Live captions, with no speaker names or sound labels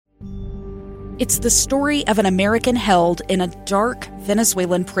It's the story of an American held in a dark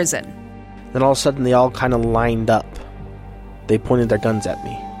Venezuelan prison. Then all of a sudden they all kind of lined up. They pointed their guns at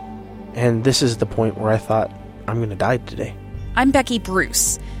me. And this is the point where I thought, I'm going to die today. I'm Becky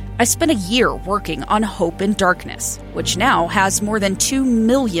Bruce. I spent a year working on Hope in Darkness, which now has more than 2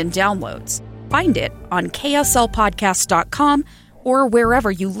 million downloads. Find it on kslpodcast.com or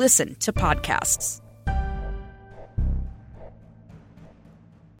wherever you listen to podcasts.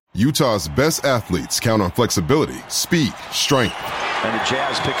 Utah's best athletes count on flexibility, speed, strength. And the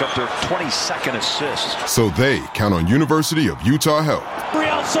Jazz pick up their 22nd assist. So they count on University of Utah Health.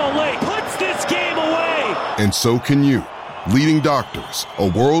 Real Salt Lake puts this game away. And so can you. Leading doctors, a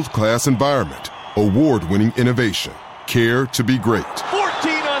world-class environment, award-winning innovation, care to be great.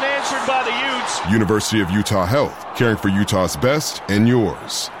 14 unanswered by the Utes. University of Utah Health, caring for Utah's best and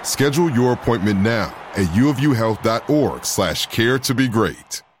yours. Schedule your appointment now at uofuhealth.org/care to be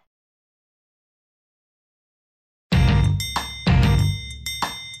great.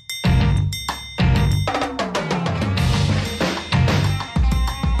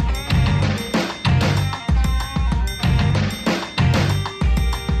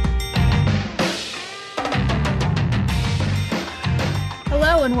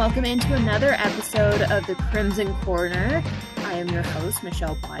 And welcome into another episode of the Crimson Corner. I am your host,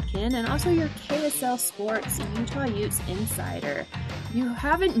 Michelle Bodkin, and also your KSL Sports Utah Utes insider. You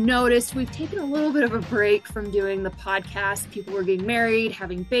haven't noticed, we've taken a little bit of a break from doing the podcast. People were getting married,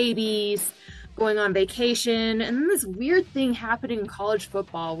 having babies, going on vacation, and then this weird thing happened in college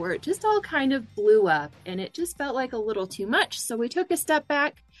football where it just all kind of blew up, and it just felt like a little too much. So we took a step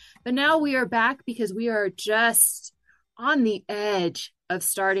back, but now we are back because we are just on the edge of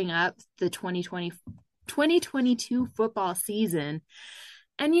starting up the 2022 football season.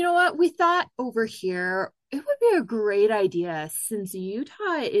 And you know what? We thought over here, it would be a great idea, since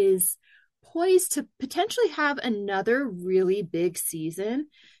Utah is poised to potentially have another really big season,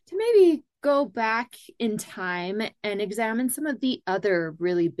 to maybe go back in time and examine some of the other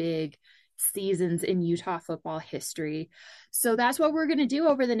really big seasons in Utah football history. So that's what we're going to do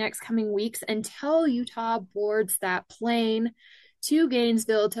over the next coming weeks until Utah boards that plane to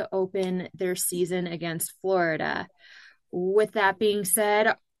Gainesville to open their season against Florida. With that being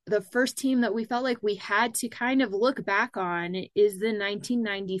said, the first team that we felt like we had to kind of look back on is the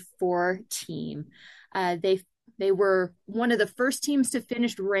 1994 team. They were one of the first teams to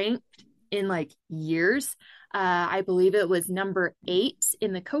finish ranked in like years. I believe it was number 8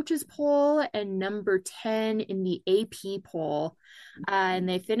 in the coaches poll and number 10 in the AP poll. And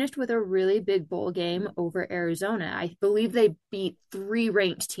they finished with a really big bowl game over Arizona. I believe they beat 3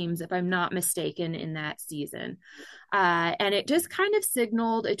 ranked teams, if I'm not mistaken, in that season. And it just kind of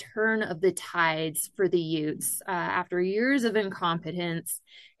signaled a turn of the tides for the Utes. After years of incompetence,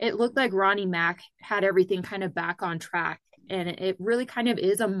 it looked like Ronnie Mack had everything kind of back on track. And it really kind of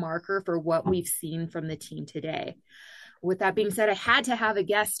is a marker for what we've seen from the team today. With that being said, I had to have a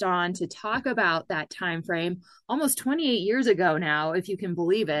guest on to talk about that time frame, almost 28 years ago now, if you can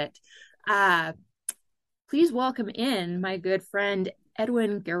believe it. Please welcome in my good friend,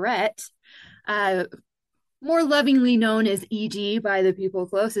 Edwin Garrett, more lovingly known as EG by the people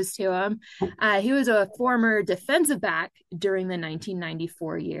closest to him. He was a former defensive back during the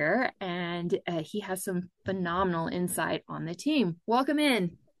 1994 year, and he has some phenomenal insight on the team. Welcome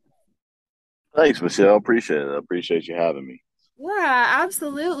in. Thanks, Michelle. Appreciate it. I appreciate you having me. Yeah,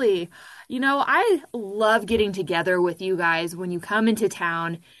 absolutely. You know, I love getting together with you guys when you come into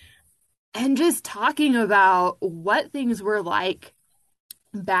town and just talking about what things were like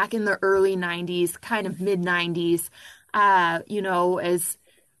back in the early 90s, kind of mid 90s, you know, as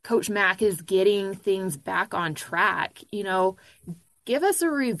Coach Mack is getting things back on track. You know, give us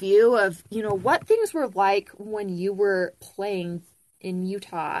a review of, you know, what things were like when you were playing in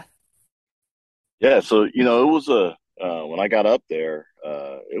Utah. Yeah, so, you know, it was when I got up there,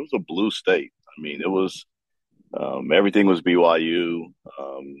 it was a blue state. I mean, it was, everything was BYU.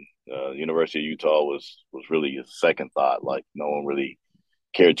 University of Utah was really a second thought. Like, no one really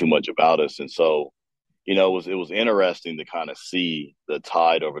cared too much about us. And so, you know, it was interesting to kind of see the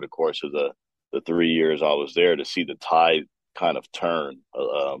tide over the course of the 3 years I was there, to see the tide kind of turn,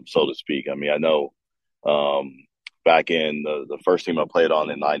 so to speak. I mean, I know back in the first team I played on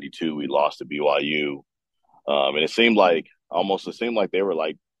in 92, we lost to BYU. And it seemed like they were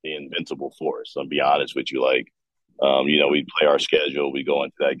like the invincible force. I'll be honest with you. Like, you know, we'd play our schedule, we go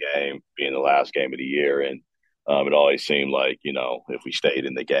into that game being the last game of the year. And it always seemed like, you know, if we stayed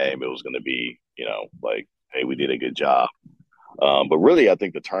in the game, it was going to be, you know, like, hey, we did a good job. But really, I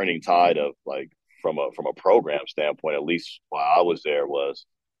think the turning tide of, like, from a program standpoint, at least while I was there, was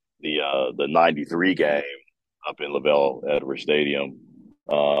the '93 game up in LaVell Edwards Stadium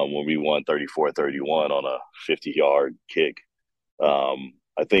when we won 34-31 on a 50-yard kick.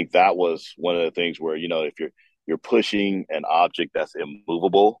 I think that was one of the things where, if you're pushing an object that's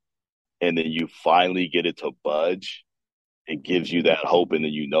immovable and then you finally get it to budge, it gives you that hope, and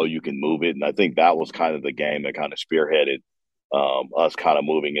then you can move it. And I think that was kind of the game that kind of spearheaded us kind of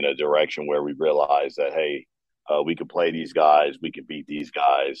moving in a direction where we realized that, hey, we can play these guys, we can beat these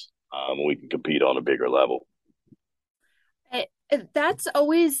guys, and we can compete on a bigger level. That's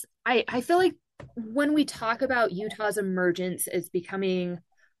always, I feel like when we talk about Utah's emergence as becoming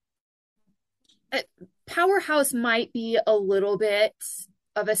a powerhouse might be a little bit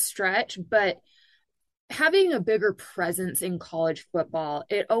of a stretch, but having a bigger presence in college football,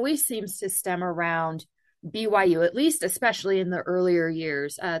 it always seems to stem around BYU, at least especially in the earlier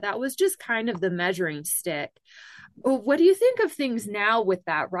years. That was just kind of the measuring stick. What do you think of things now with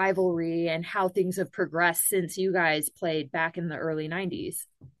that rivalry and how things have progressed since you guys played back in the early 90s?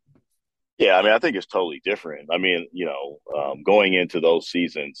 Yeah, I mean, I think it's totally different. I mean, going into those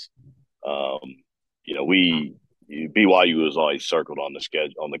seasons, BYU was always circled on the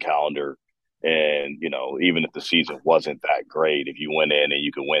schedule, on the calendar. And, even if the season wasn't that great, if you went in and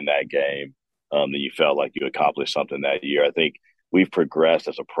you could win that game, then you felt like you accomplished something that year. I think we've progressed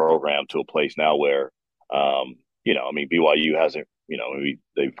as a program to a place now where, BYU hasn't,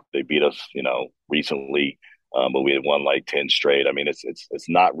 they beat us, recently, but we had won like 10 straight. I mean, it's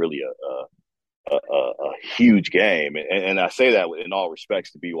not really a huge game. And I say that in all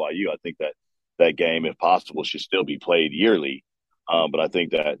respects to BYU. I think that game, if possible, should still be played yearly. But I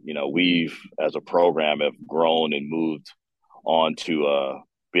think that, we've, as a program, have grown and moved on to a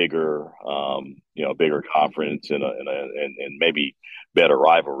bigger conference and maybe better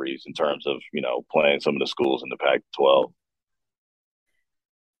rivalries in terms of, playing some of the schools in the Pac-12.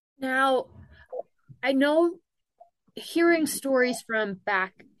 Now, I know hearing stories from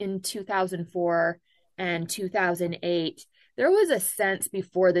back in 2004 and 2008, there was a sense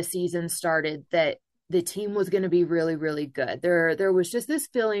before the season started that the team was going to be really, really good. There was just this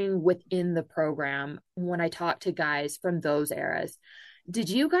feeling within the program when I talked to guys from those eras. Did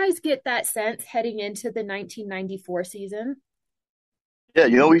you guys get that sense heading into the 1994 season?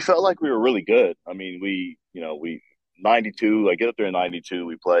 Yeah, we felt like we were really good. I mean, we 92, I get up there in 92,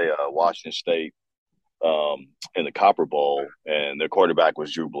 we play Washington State in the Copper Bowl, and their quarterback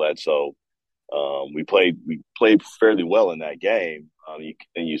was Drew Bledsoe. We played fairly well in that game.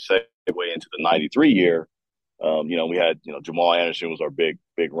 And you segue into the 93 year. We had, Jamal Anderson was our big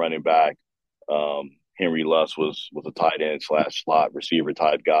running back. Henry Luss was a tight end / slot receiver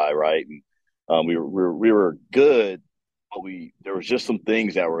type guy, right? And we were good, but there was just some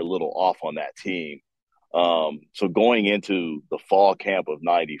things that were a little off on that team. So going into the fall camp of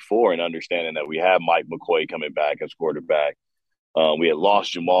 94 and understanding that we had Mike McCoy coming back as quarterback, we had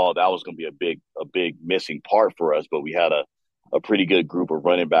lost Jamal. That was going to be a big missing part for us, but we had a pretty good group of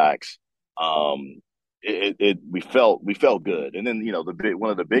running backs. We felt good. And then,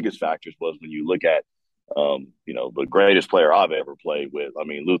 one of the biggest factors was when you look at, the greatest player I've ever played with. I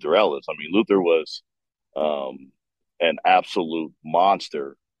mean, Luther Ellis. I mean, Luther was an absolute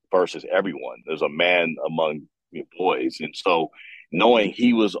monster versus everyone. There's a man among boys. And so knowing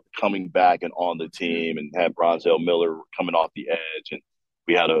he was coming back and on the team and had Bronzell Miller coming off the edge, and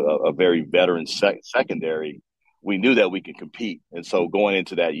we had a very veteran secondary, we knew that we could compete. And so going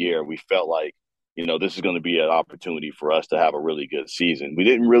into that year, we felt like, this is going to be an opportunity for us to have a really good season. We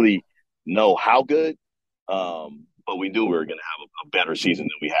didn't really know how good, but we knew we were going to have a better season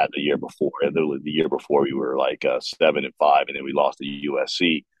than we had the year before. And the year before we were like 7-5, and then we lost to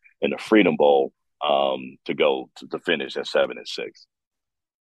USC in the Freedom Bowl to finish at 7-6.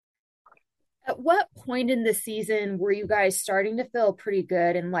 At what point in the season were you guys starting to feel pretty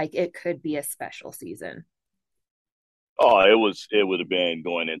good and like it could be a special season? Oh, it would have been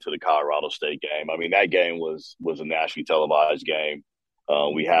going into the Colorado State game. I mean, that game was a nationally televised game.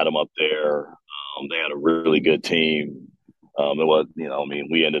 We had them up there. They had a really good team.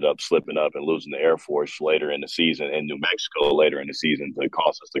 We ended up slipping up and losing the Air Force later in the season, in New Mexico later in the season, to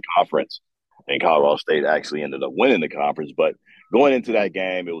cost us the conference. And Colorado State actually ended up winning the conference. But going into that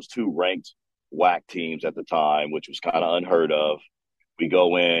game, it was two ranked WAC teams at the time, which was kind of unheard of. We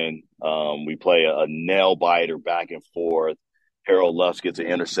go in, we play a nail biter back and forth. Harold Luss gets an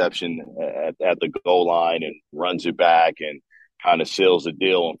interception at the goal line and runs it back and kind of seals the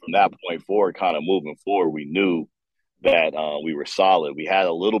deal. And from that point forward, kind of moving forward, we knew that we were solid. We had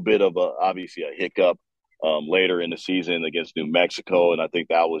a little bit of obviously a hiccup later in the season against New Mexico. And I think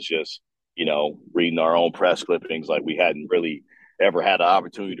that was just, reading our own press clippings. Like, we hadn't really ever had the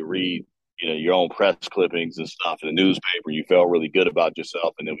opportunity to read, your own press clippings and stuff in the newspaper, you felt really good about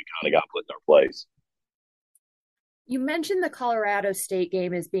yourself, and then we kind of got put in our place. You mentioned the Colorado State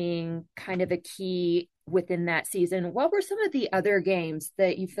game as being kind of a key within that season. What were some of the other games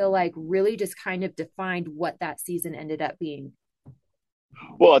that you feel like really just kind of defined what that season ended up being?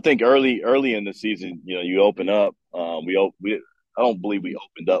 Well, I think early in the season, you open up. I don't believe we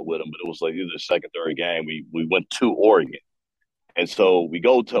opened up with them, but it was like either the second, third game. We went to Oregon, and so we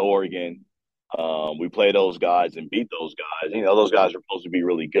go to Oregon. We play those guys and beat those guys. Those guys are supposed to be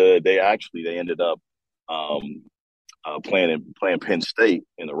really good. They ended up playing Penn State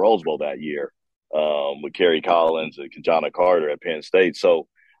in the Rose Bowl that year with Kerry Collins and Kanjana Carter at Penn State. So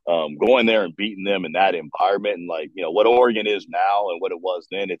going there and beating them in that environment, and what Oregon is now and what it was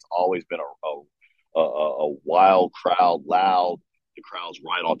then, it's always been a wild crowd, loud. The crowd's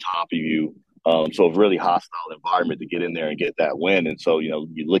right on top of you. So a really hostile environment to get in there and get that win. And so, you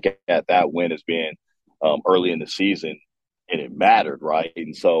look at that win as being early in the season, and it mattered, right?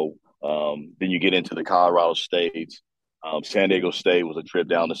 And so then you get into the Colorado States. San Diego State was a trip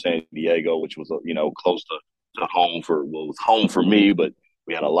down to San Diego, which was, close to home it was home for me, but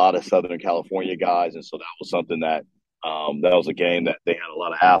we had a lot of Southern California guys. And so that was something that was a game that they had a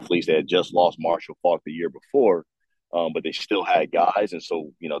lot of athletes. They had just lost Marshall Faulk the year before, but they still had guys. And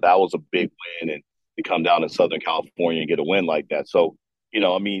so, that was a big win, and to come down to Southern California and get a win like that. So, you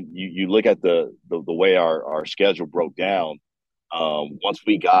look at the way our schedule broke down. Once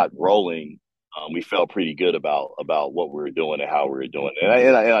we got rolling, we felt pretty good about what we were doing and how we were doing it.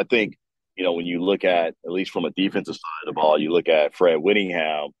 And I think, when you look at least from a defensive side of the ball, you look at Fred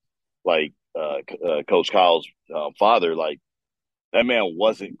Whittingham, like Coach Kyle's father, like that man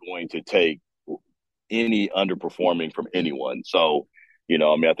wasn't going to take any underperforming from anyone. So,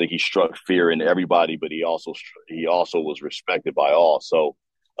 I think he struck fear into everybody, but he also was respected by all. So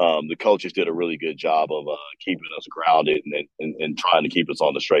the coaches did a really good job of keeping us grounded and trying to keep us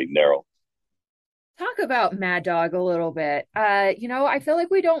on the straight and narrow. Talk about Mad Dog a little bit. I feel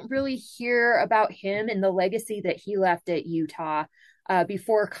like we don't really hear about him and the legacy that he left at Utah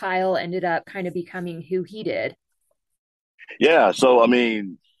before Kyle ended up kind of becoming who he did. Yeah. So,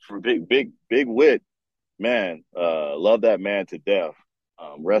 for big Wit, man, love that man to death.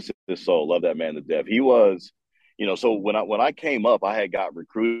 Rest his soul. Love that man to death. He was, so when I came up, I had got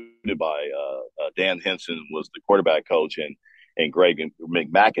recruited by Dan Henson was the quarterback coach, and Greg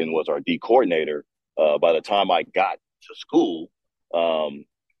McMackin was our D coordinator. By the time I got to school,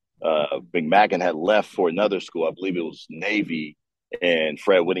 McMackin had left for another school. I believe it was Navy, and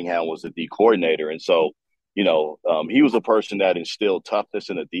Fred Whittingham was the D coordinator. And so, he was a person that instilled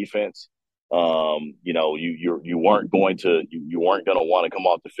toughness in the defense. You weren't going to want to come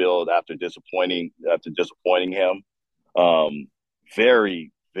off the field after disappointing him.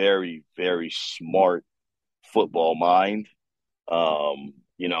 Very, very, very smart football mind.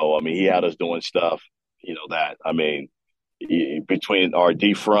 He had us doing stuff, between our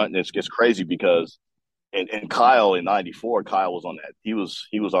D front, and it's crazy because, and Kyle in '94, Kyle was on that. He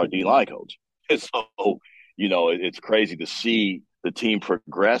was our D line coach. And so, it's crazy to see the team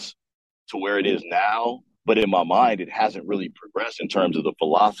progress to where it is now. But in my mind, it hasn't really progressed in terms of the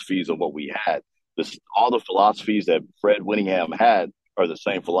philosophies of what we had. All the philosophies that Fred Whittingham had are the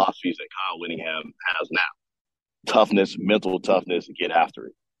same philosophies that Kyle Whittingham has now. Toughness, mental toughness, get after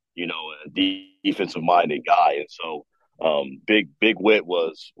it. A defensive minded guy. And so Big Wit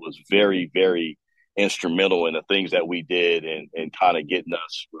was very, very instrumental in the things that we did and kind of getting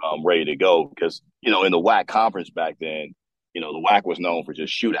us ready to go. Because, in the WAC conference back then, the WAC was known for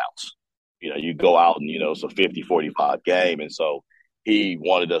just shootouts. You go out and, it's a 50-45 game. And so he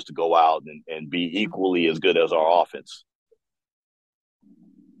wanted us to go out and be equally as good as our offense.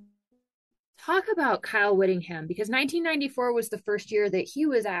 Talk about Kyle Whittingham, because 1994 was the first year that he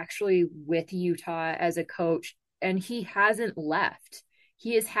was actually with Utah as a coach, and he hasn't left.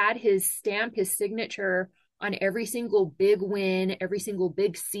 He has had his stamp, his signature on every single big win, every single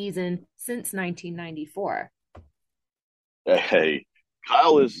big season since 1994. Hey,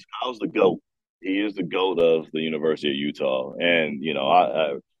 Kyle's the GOAT. He is the GOAT of the University of Utah. And,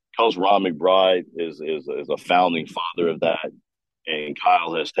 Coach Ron McBride is a founding father of that. And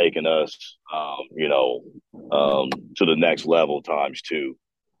Kyle has taken us, to the next level times two.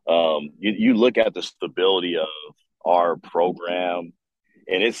 You look at the stability of our program,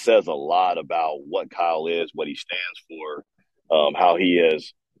 and it says a lot about what Kyle is, what he stands for, how he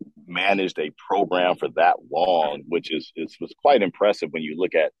has managed a program for that long, which was quite impressive when you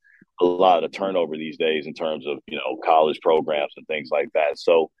look at a lot of turnover these days in terms of, college programs and things like that.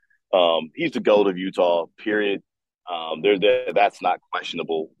 So he's the GOAT of Utah, period. That's not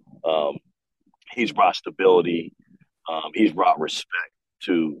questionable. He's brought stability. He's brought respect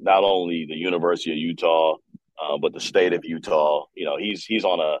to not only the University of Utah, but the state of Utah. You know, he's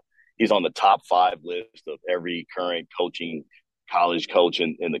on the top 5 list of every current college coach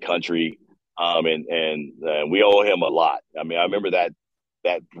in the country. And we owe him a lot. I mean, I remember that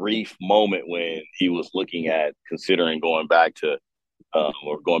brief moment when he was looking at considering going back to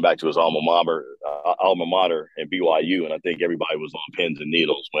his alma mater and BYU, and I think everybody was on pins and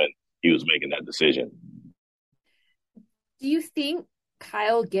needles when he was making that decision. Do you think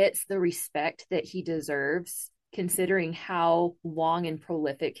Kyle gets the respect that he deserves, considering how long and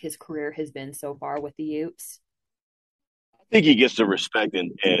prolific his career has been so far with the Utes? I think he gets the respect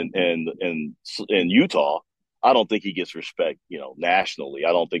in Utah. I don't think he gets respect, nationally.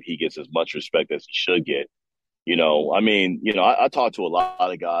 I don't think he gets as much respect as he should get. I talked to a lot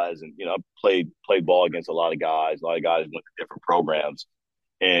of guys, and I played ball against a lot of guys. A lot of guys went to different programs,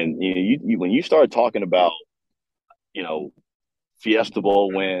 and when you start talking about Fiesta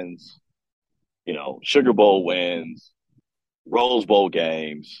Bowl wins, Sugar Bowl wins, Rose Bowl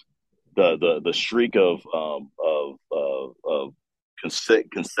games, the streak of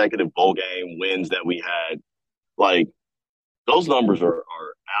consecutive bowl game wins that we had, like those numbers are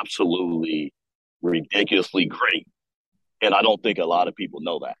absolutely ridiculously great. And I don't think a lot of people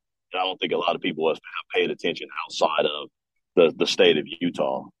know that. And I don't think a lot of people have paid attention outside of the state of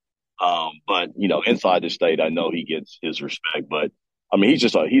Utah. But inside the state, I know he gets his respect. But I mean, he's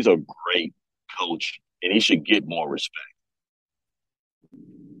a great coach, and he should get more respect.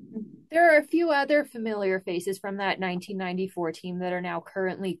 There are a few other familiar faces from that 1994 team that are now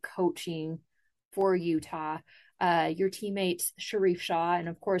currently coaching for Utah. Your teammates, Sharif Shaw, and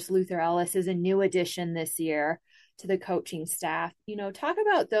of course, Luther Ellis is a new addition this year to the coaching staff. Talk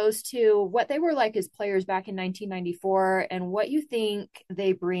about those two, what they were like as players back in 1994 and what you think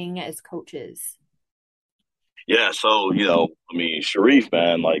they bring as coaches. Yeah. So, Sharif,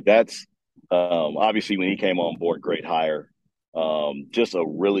 man, like that's obviously when he came on board, great hire. Just a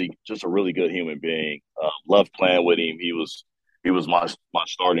really good human being. Loved playing with him. He was my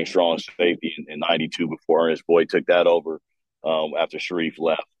starting strong safety in 92 before Ernest Boyd took that over after Sharif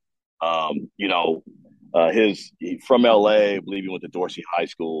left. From LA, I believe he went to Dorsey High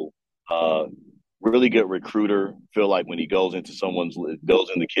School. Really good recruiter. Feel like when he goes into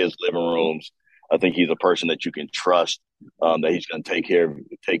kids' living rooms, I think he's a person that you can trust, that he's going to take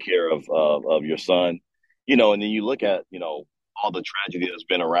care of your son. And then you look at, all the tragedy that's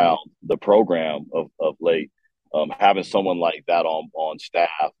been around the program of late. Having someone like that on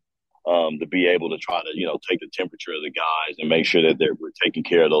staff, to be able to try to, take the temperature of the guys and make sure that we're taking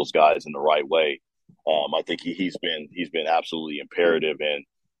care of those guys in the right way. I think he's been absolutely imperative in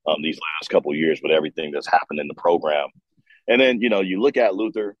these last couple of years with everything that's happened in the program. And then, you look at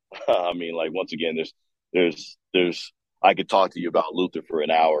Luther. I mean, like, once again, there's I could talk to you about Luther for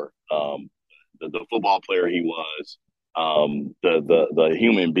an hour. The football player he was, the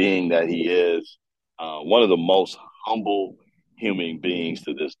human being that he is, one of the most humble human beings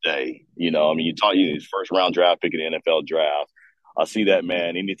to this day. You talk his first round draft pick in the NFL draft. I see that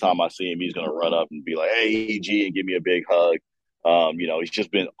man. Anytime I see him, he's going to run up and be like, "Hey, EG," and give me a big hug. He's just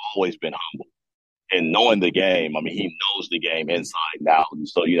always been humble and knowing the game. I mean, he knows the game inside and out. And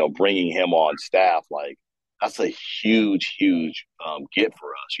so, bringing him on staff, like, that's a huge get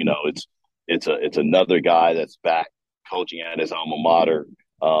for us. It's another guy that's back coaching at his alma mater.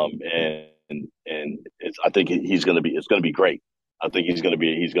 I think it's going to be great. I think he's going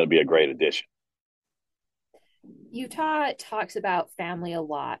to be a great addition. Utah talks about family a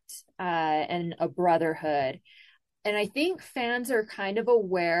lot, and a brotherhood. And I think fans are kind of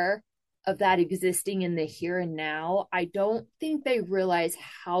aware of that existing in the here and now. I don't think they realize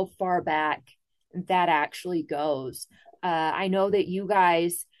how far back that actually goes. I know that you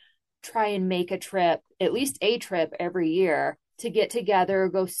guys try and make at least a trip every year to get together,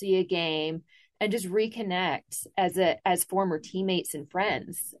 go see a game, and just reconnect as former teammates and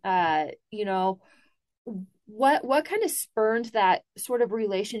friends. What kind of spurned that sort of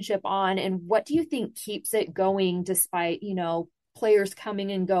relationship on, and what do you think keeps it going despite, players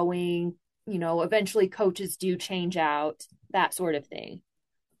coming and going, eventually coaches do change out, that sort of thing?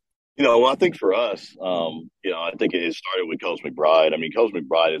 I think for us, I think it started with Coach McBride. I mean, Coach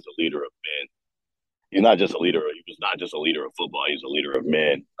McBride is a leader of men. He was not just a leader of football. He's a leader of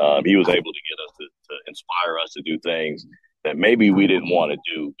men. He was able to get us to inspire us to do things that maybe we didn't want to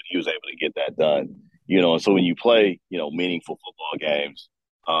do, but he was able to get that done. And so when you play, meaningful football games,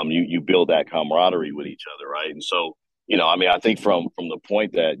 you build that camaraderie with each other, right? And so, I think from the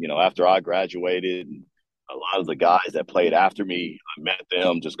point that, after I graduated, a lot of the guys that played after me, I met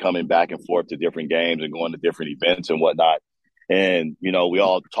them just coming back and forth to different games and going to different events and whatnot. And, we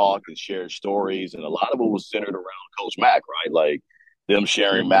all talked and shared stories, and a lot of it was centered around Coach Mack, right? Like them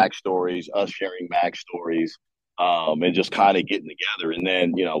sharing Mack stories, us sharing Mack stories, and just kind of getting together. And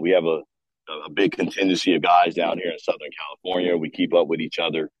then, we have a big contingency of guys down here in Southern California. We keep up with each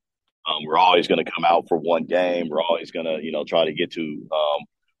other. We're always going to come out for one game. We're always going to, try to get to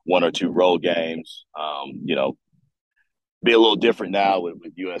one or two road games. Be a little different now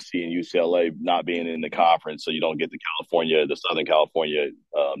with USC and UCLA not being in the conference, so you don't get the Southern California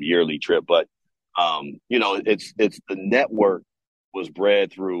yearly trip. But it's the network was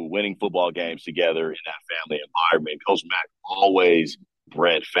bred through winning football games together in that family environment. Coach Mack always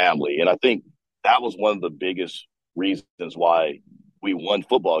bred family, and I think that was one of the biggest reasons why we won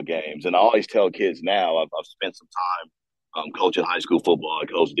football games. And I always tell kids now, I've spent some time coaching high school football. I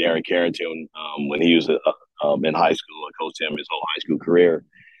coached Darren Carrington when he was in high school. I coached him his whole high school career.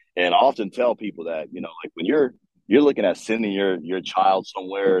 And I often tell people that, like when you're looking at sending your child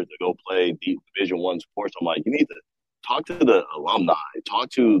somewhere to go play Division I sports, I'm like, you need to talk to the alumni, talk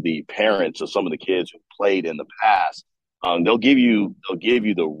to the parents of some of the kids who played in the past. They'll give you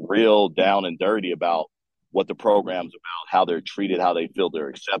the real down and dirty about what the program's about, how they're treated, how they feel they're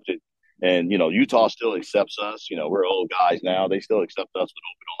accepted. And, Utah still accepts us. We're old guys now. They still accept us with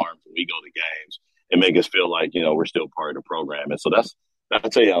open arms when we go to games and make us feel like, we're still part of the program. And so that's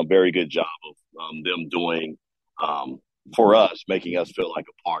a very good job of them doing for us, making us feel like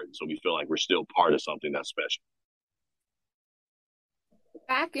a part. So we feel like we're still part of something that's special.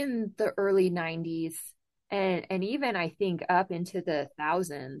 Back in the early 90s and even I think up into the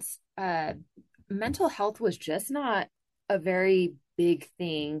thousands, mental health was just not a very big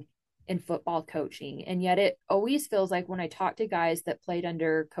thing in football coaching. And yet it always feels like when I talk to guys that played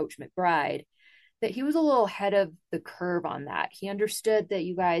under Coach McBride, that he was a little ahead of the curve on that. He understood that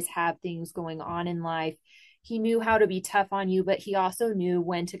you guys have things going on in life. He knew how to be tough on you, but he also knew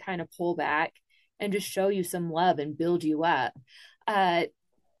when to kind of pull back and just show you some love and build you up.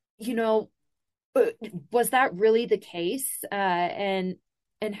 Was that really the case? And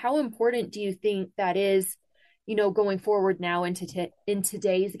how important do you think that is, going forward now in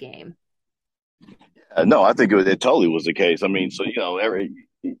today's game? No, I think it totally was the case. I mean, so,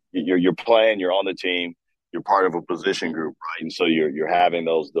 you're playing, you're on the team, you're part of a position group, right? And so you're having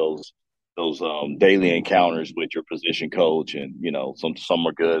those daily encounters with your position coach, and some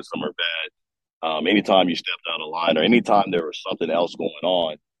are good, some are bad. Anytime you stepped out of line or anytime there was something else going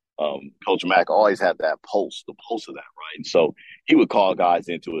on, Coach Mack always had the pulse of that, right? And so he would call guys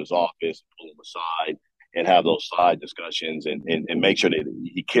into his office, pull them aside, and have those side discussions and make sure that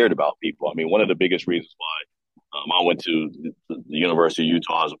he cared about people. I mean, one of the biggest reasons why I went to the University of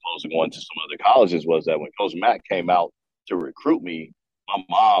Utah as opposed to going to some other colleges was that when Coach Mack came out to recruit me, my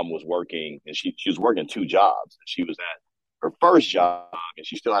mom was working, and she was working two jobs. She was at her first job, and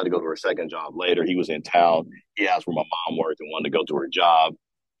she still had to go to her second job later. He was in town. He asked where my mom worked and wanted to go to her job.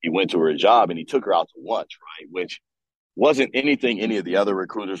 He went to her job, and he took her out to lunch, right, which wasn't anything any of the other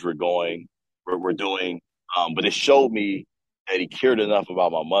recruiters were doing. But it showed me that he cared enough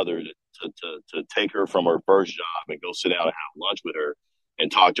about my mother to take her from her first job and go sit down and have lunch with her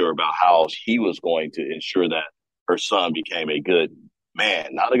and talk to her about how he was going to ensure that her son became a good man,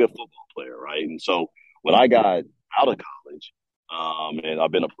 not a good football player, right? And so when I got out of college, and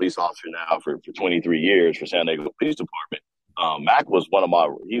I've been a police officer now for 23 years for San Diego Police Department, Mac was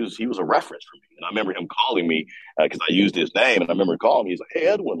he was a reference for me. And I remember him calling me because I used his name, and I remember calling me. He's like, "Hey,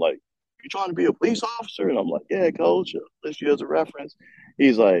 Edwin, like, you trying to be a police officer?" And I'm like, "Yeah, coach, list you as a reference."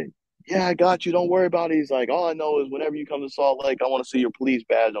 He's like, "Yeah, I got you. Don't worry about it." He's like, "All I know is whenever you come to Salt Lake, I want to see your police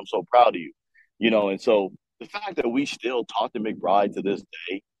badge. I'm so proud of you." And so the fact that we still talk to McBride to this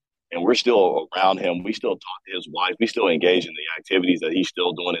day, and we're still around him, we still talk to his wife, we still engage in the activities that he's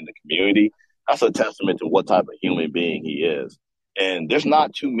still doing in the community, that's a testament to what type of human being he is. And there's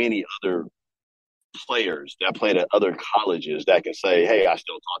not too many other players that played at other colleges that can say, "Hey, I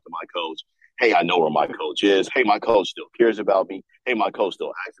still talk to my coach. Hey, I know where my coach is. Hey, my coach still cares about me. Hey, my coach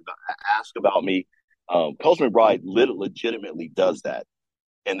still asks about me." Coach McBride legitimately does that.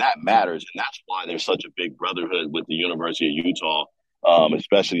 And that matters. And that's why there's such a big brotherhood with the University of Utah,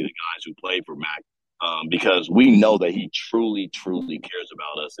 especially the guys who play for Mac, because we know that he truly, truly cares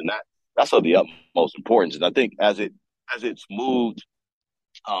about us. And that's of the utmost importance. And I think as it's moved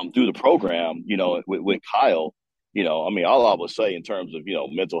through the program, with Kyle, all I would say in terms of,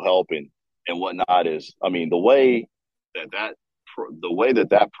 mental health and whatnot is, the way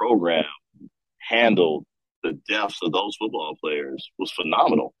that program handled the deaths of those football players was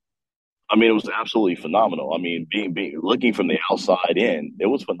phenomenal. I mean, it was absolutely phenomenal. I mean, being looking from the outside in, it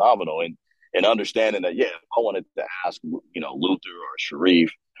was phenomenal, and understanding that, yeah, if I wanted to ask, Luther or Sharif,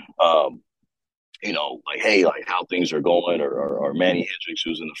 um, like, hey, like how things are going, or Manny Hendricks,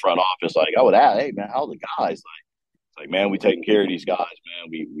 who's in the front office, like I would ask, hey man, how the guys? Like man, we taking care of these guys, man.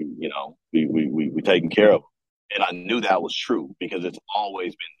 We taking care of them. And I knew that was true because it's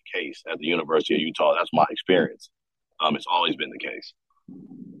always been the case at the University of Utah. That's my experience. It's always been the case.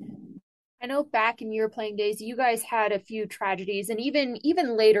 I know back in your playing days, you guys had a few tragedies, and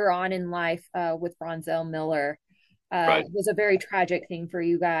even later on in life, with Ronzel Miller, Right. was a very tragic thing for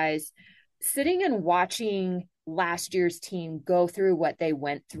you guys. Sitting and watching last year's team go through what they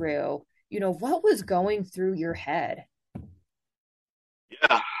went through, what was going through your head?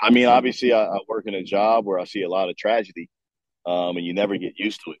 Yeah, I mean, obviously, I work in a job where I see a lot of tragedy, and you never get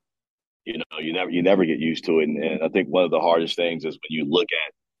used to it. You never get used to it, and I think one of the hardest things is when you look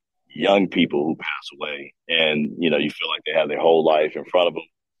at young people who pass away, and you feel like they have their whole life in front of them.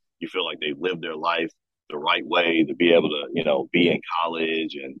 You feel like they've lived their life the right way to be able to, be in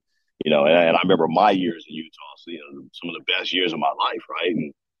college, and I remember my years in Utah, so, some of the best years of my life, right?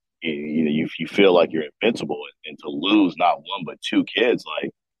 And you feel like you're invincible, and to lose not one but two kids,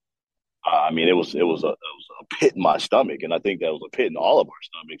 like I mean, it was a pit in my stomach, and I think that was a pit in all of our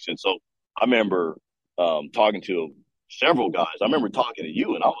stomachs. And so I remember talking to several guys. I remember talking to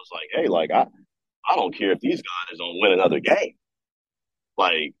you, and I was like, hey, like I don't care if these guys don't win another game.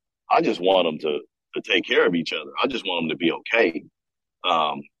 Like I just want them to take care of each other. I just want them to be okay.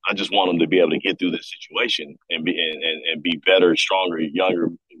 I just want them to be able to get through this situation and be better, stronger, younger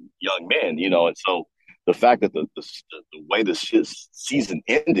young men. And so the fact that the way the season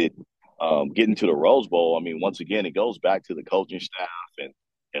ended, getting to the Rose Bowl, I mean, once again, it goes back to the coaching staff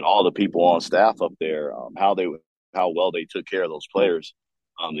and all the people on staff up there, how well they took care of those players,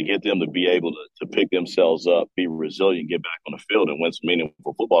 to get them to be able to pick themselves up, be resilient, get back on the field, and win some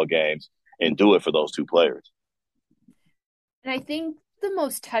meaningful football games, and do it for those two players. And I think the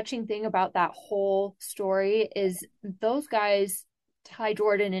most touching thing about that whole story is those guys, Ty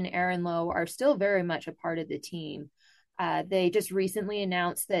Jordan and Aaron Lowe, are still very much a part of the team. They just recently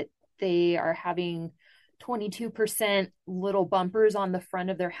announced that they are having 22% little bumpers on the front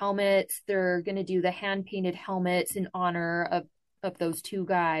of their helmets. They're going to do the hand painted helmets in honor of those two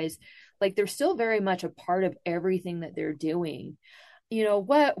guys. Like they're still very much a part of everything that they're doing.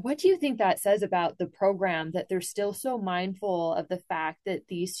 What do you think that says about the program, that they're still so mindful of the fact that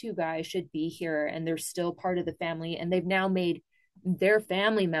these two guys should be here and they're still part of the family, and they've now made their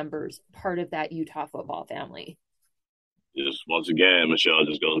family members part of that Utah football family? Just once again, Michelle,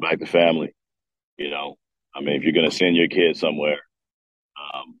 just goes back to family. I mean, if you're going to send your kid somewhere,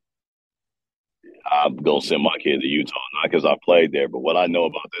 I'm going to send my kid to Utah, not because I played there, but what I know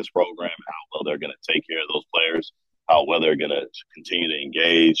about this program, how well they're going to take care of those players, how well they're going to continue to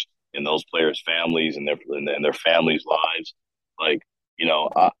engage in those players' families and their families' lives. Like,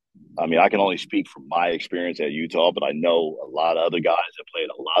 I mean, I can only speak from my experience at Utah, but I know a lot of other guys that played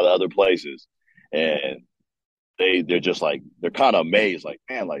a lot of other places, and they're just like, they're kind of amazed, like,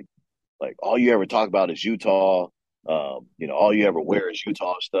 man, like all you ever talk about is Utah. All you ever wear is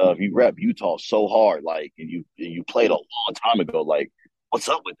Utah stuff. You rep Utah so hard, like, and you played a long time ago. Like, what's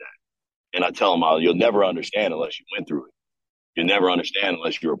up with that? And I tell them, you'll never understand unless you went through it. You'll never understand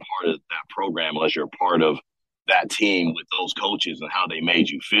unless you're a part of that program, unless you're a part of that team with those coaches and how they made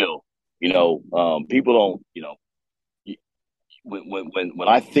you feel. People don't, when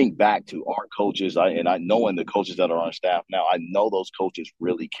I think back to our coaches, I knowing the coaches that are on staff now, I know those coaches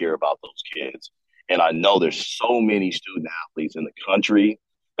really care about those kids. And I know there's so many student athletes in the country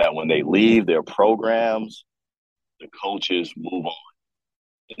that when they leave their programs, the coaches move on.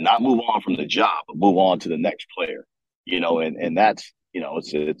 Not move on from the job, but move on to the next player. And that's,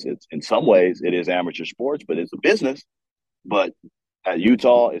 it's in some ways it is amateur sports, but it's a business. But at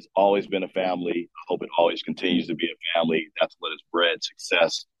Utah, it's always been a family. I hope it always continues to be a family. That's what has bred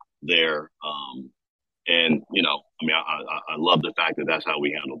success there. And, I mean, I love the fact that that's how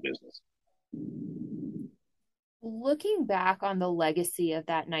we handle business. Looking back on the legacy of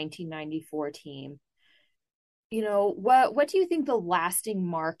that 1994 team, what do you think the lasting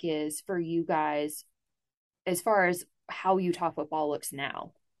mark is for you guys as far as how Utah football looks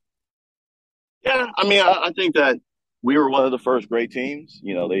now? Yeah, I mean, I think that we were one of the first great teams.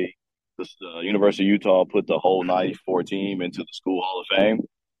 The University of Utah put the whole 94 team into the School Hall of Fame.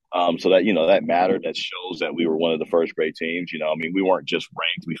 So that, that mattered. That shows that we were one of the first great teams. I mean, we weren't just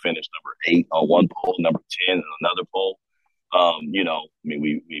ranked. We finished number 8 on one poll, number 10 on another poll. I mean,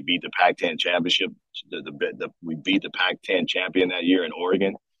 we beat the Pac-10 championship. We beat the Pac-10 champion that year in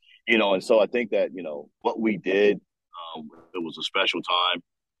Oregon. And so I think that, what we did, it was a special time.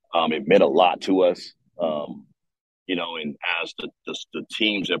 It meant a lot to us. And as the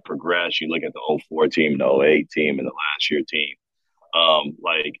teams have progressed, you look at the 04 team, the 08 team, and the last year team,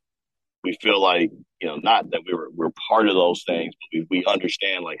 we feel like, not that we're part of those things, but we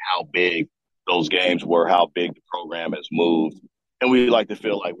understand like how big those games were, how big the program has moved. And we like to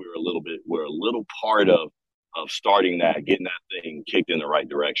feel like we're a little part of starting that, getting that thing kicked in the right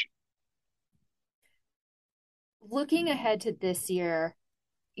direction. Looking ahead to this year,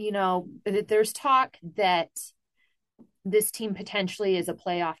 there's talk that this team potentially is a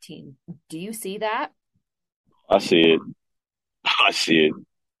playoff team. Do you see that? I see it.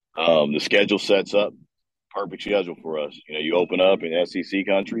 The schedule sets up perfect schedule for us. You open up in SEC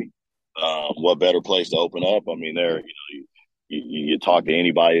country. What better place to open up? I mean, you talk to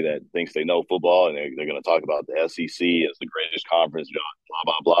anybody that thinks they know football, and they're going to talk about the SEC as the greatest conference, blah,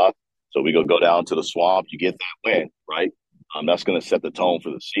 blah, blah. So we go down to the Swamp. You get that win, right? That's going to set the tone for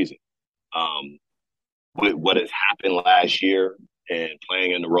the season. With what has happened last year and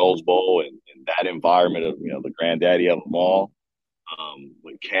playing in the Rose Bowl and that environment of, the granddaddy of them all,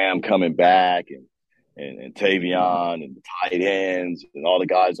 with Cam coming back and Tavion and the tight ends and all the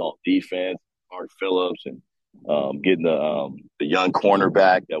guys on defense, Clark Phillips, and getting the young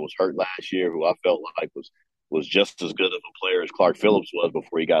cornerback that was hurt last year, who I felt like was just as good of a player as Clark Phillips was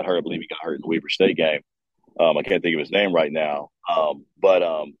before he got hurt. I believe he got hurt in the Weber State game. I can't think of his name right now.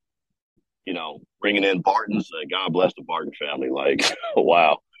 But bringing in Barton's, God bless the Barton family. Like,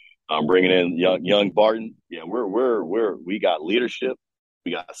 wow. Bringing in young Barton. Yeah, we got leadership.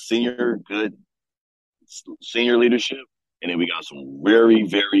 We got good senior leadership. And then we got some very,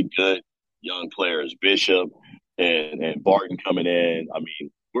 very good young players, Bishop and Barton coming in. I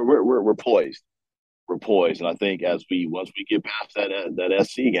mean, we're poised. We're poised. And I think once we get past that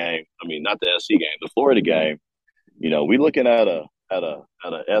SC game, I mean, not the SC game, the Florida game, we looking at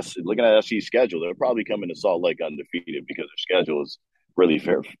looking at SC's schedule. They're probably coming to Salt Lake undefeated because their schedule is really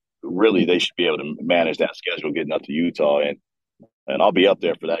fair. Really, they should be able to manage that schedule getting up to Utah. And I'll be up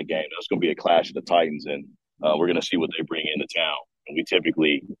there for that game. That's going to be a clash of the Titans, and we're going to see what they bring into town. And we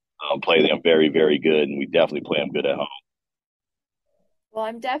typically play them very, very good, and we definitely play them good at home. Well,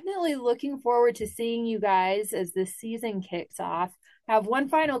 I'm definitely looking forward to seeing you guys as this season kicks off. I have one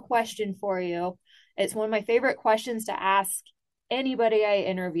final question for you. It's one of my favorite questions to ask anybody I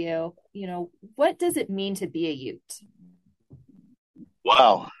interview. What does it mean to be a Ute?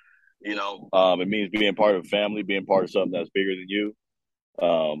 Wow. It means being part of a family, being part of something that's bigger than you.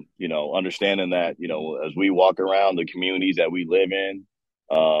 Understanding that, as we walk around the communities that we live in,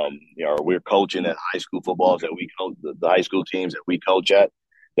 we're coaching at high school footballs that we coach, the high school teams that we coach at,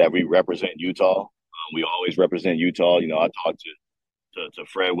 that we represent Utah. We always represent Utah. I talked to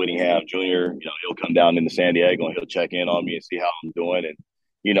Fred Whittingham Jr. He'll come down into San Diego and he'll check in on me and see how I'm doing. And,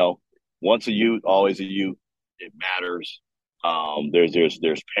 once a Ute, always a Ute. It matters.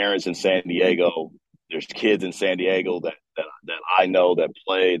 There's parents in San Diego. There's kids in San Diego that I know that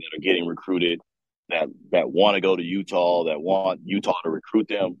play, that are getting recruited, that want to go to Utah, that want Utah to recruit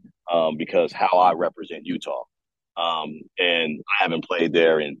them because how I represent Utah. And I haven't played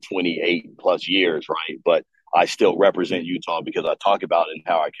there in 28 plus years, right? But I still represent Utah because I talk about it and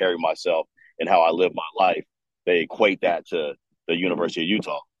how I carry myself and how I live my life. They equate that to the University of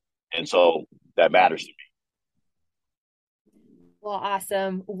Utah. And so that matters to me. Well,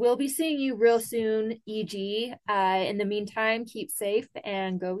 awesome. We'll be seeing you real soon, EG. In the meantime, keep safe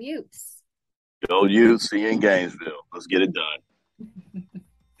and go Utes. Go Utes. See you in Gainesville. Let's get it done.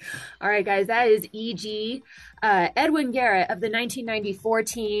 All right, guys, that is EG. Edwin Garrett of the 1994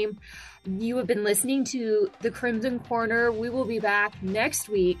 team. You have been listening to the Crimson Corner. We will be back next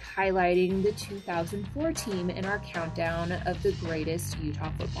week highlighting the 2004 team in our countdown of the greatest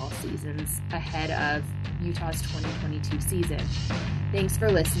Utah football seasons ahead of Utah's 2022 season. Thanks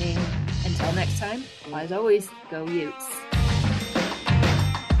for listening. Until next time, as always, go Utes.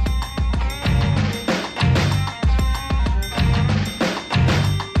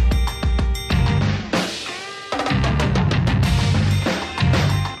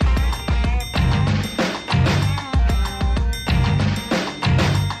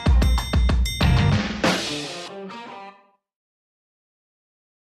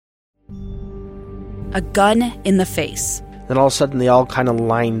 A gun in the face. Then all of a sudden they all kind of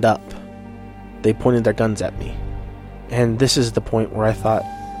lined up. They pointed their guns at me. And this is the point where I thought,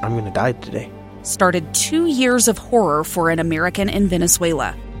 I'm going to die today. Started 2 years of horror for an American in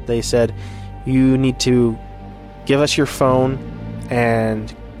Venezuela. They said, you need to give us your phone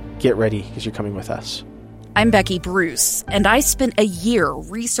and get ready because you're coming with us. I'm Becky Bruce, and I spent a year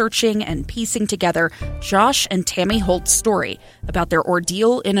researching and piecing together Josh and Tammy Holt's story about their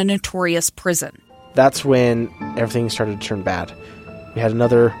ordeal in a notorious prison. That's when everything started to turn bad. We had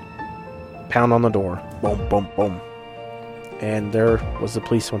another pound on the door. Boom, boom, boom. And there was the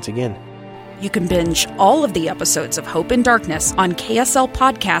police once again. You can binge all of the episodes of Hope in Darkness on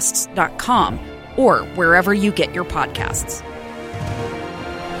KSLPodcasts.com or wherever you get your podcasts.